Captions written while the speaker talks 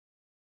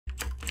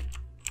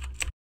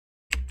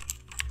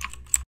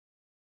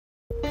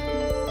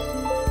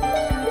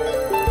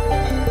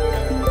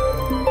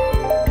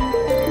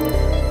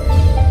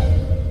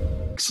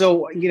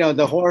So,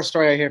 the horror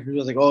story I hear from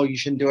people is like, oh, you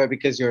shouldn't do it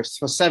because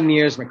for 7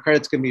 years, my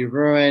credit's going to be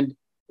ruined.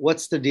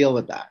 What's the deal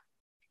with that?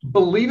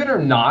 Believe it or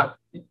not,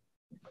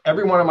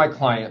 every one of my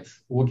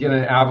clients will get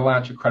an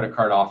avalanche of credit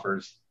card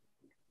offers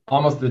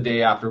almost the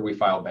day after we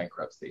file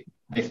bankruptcy.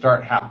 They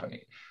start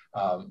happening.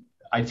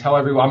 I tell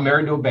everyone, I'm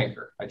married to a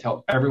banker. I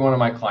tell every one of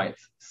my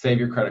clients, save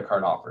your credit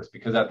card offers,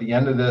 because at the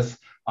end of this,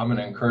 I'm going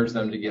to encourage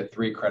them to get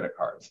 3 credit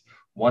cards,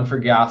 one for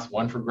gas,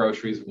 one for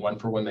groceries, one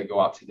for when they go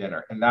out to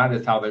dinner. And that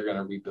is how they're going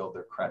to rebuild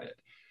their credit.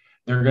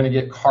 They're going to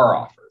get car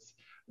offers.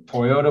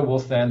 Toyota will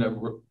send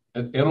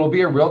it'll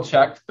be a real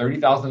check,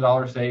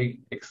 $30,000, say,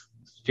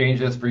 exchange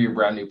this for your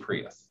brand new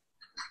Prius.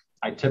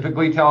 I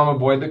typically tell them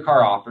avoid the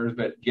car offers,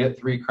 but get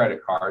 3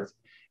 credit cards.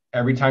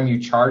 Every time you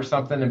charge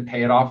something and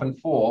pay it off in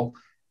full,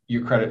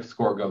 your credit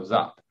score goes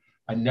up.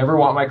 I never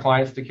want my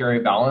clients to carry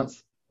a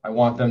balance. I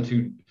want them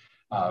to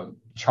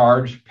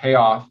charge, pay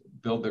off,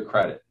 build their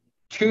credit.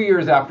 2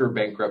 years after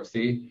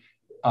bankruptcy,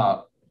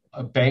 a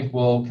bank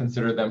will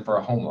consider them for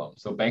a home loan.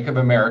 So Bank of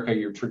America,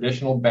 your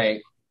traditional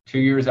bank, 2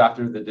 years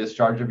after the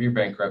discharge of your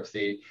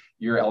bankruptcy,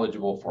 you're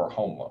eligible for a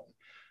home loan.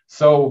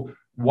 So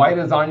why it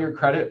is on your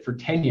credit for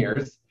 10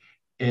 years,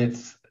 and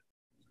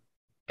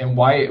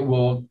why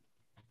it'll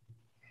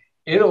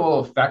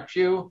affect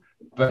you,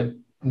 but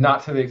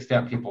not to the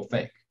extent people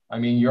think. I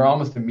mean, you're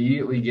almost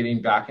immediately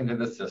getting back into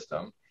the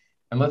system.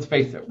 And let's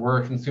face it,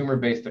 we're a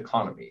consumer-based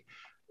economy.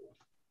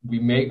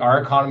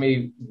 Our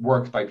economy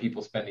works by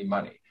people spending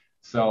money.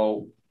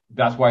 So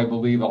that's why I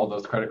believe all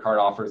those credit card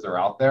offers are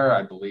out there.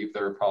 I believe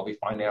they're probably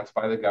financed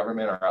by the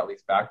government, or at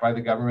least backed by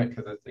the government,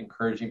 because it's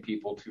encouraging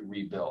people to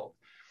rebuild.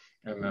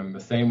 And then the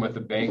same with the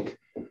bank.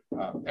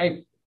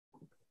 Hey,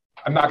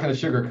 I'm not going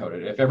to sugarcoat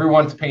it. If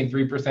everyone's paying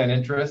 3%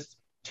 interest,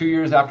 2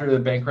 years after the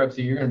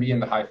bankruptcy, you're going to be in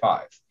the high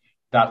fives.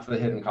 That's the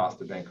hidden cost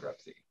of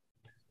bankruptcy.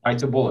 Bite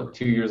the bullet.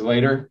 2 years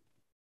later,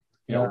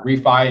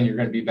 refi, and you're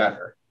going to be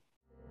better.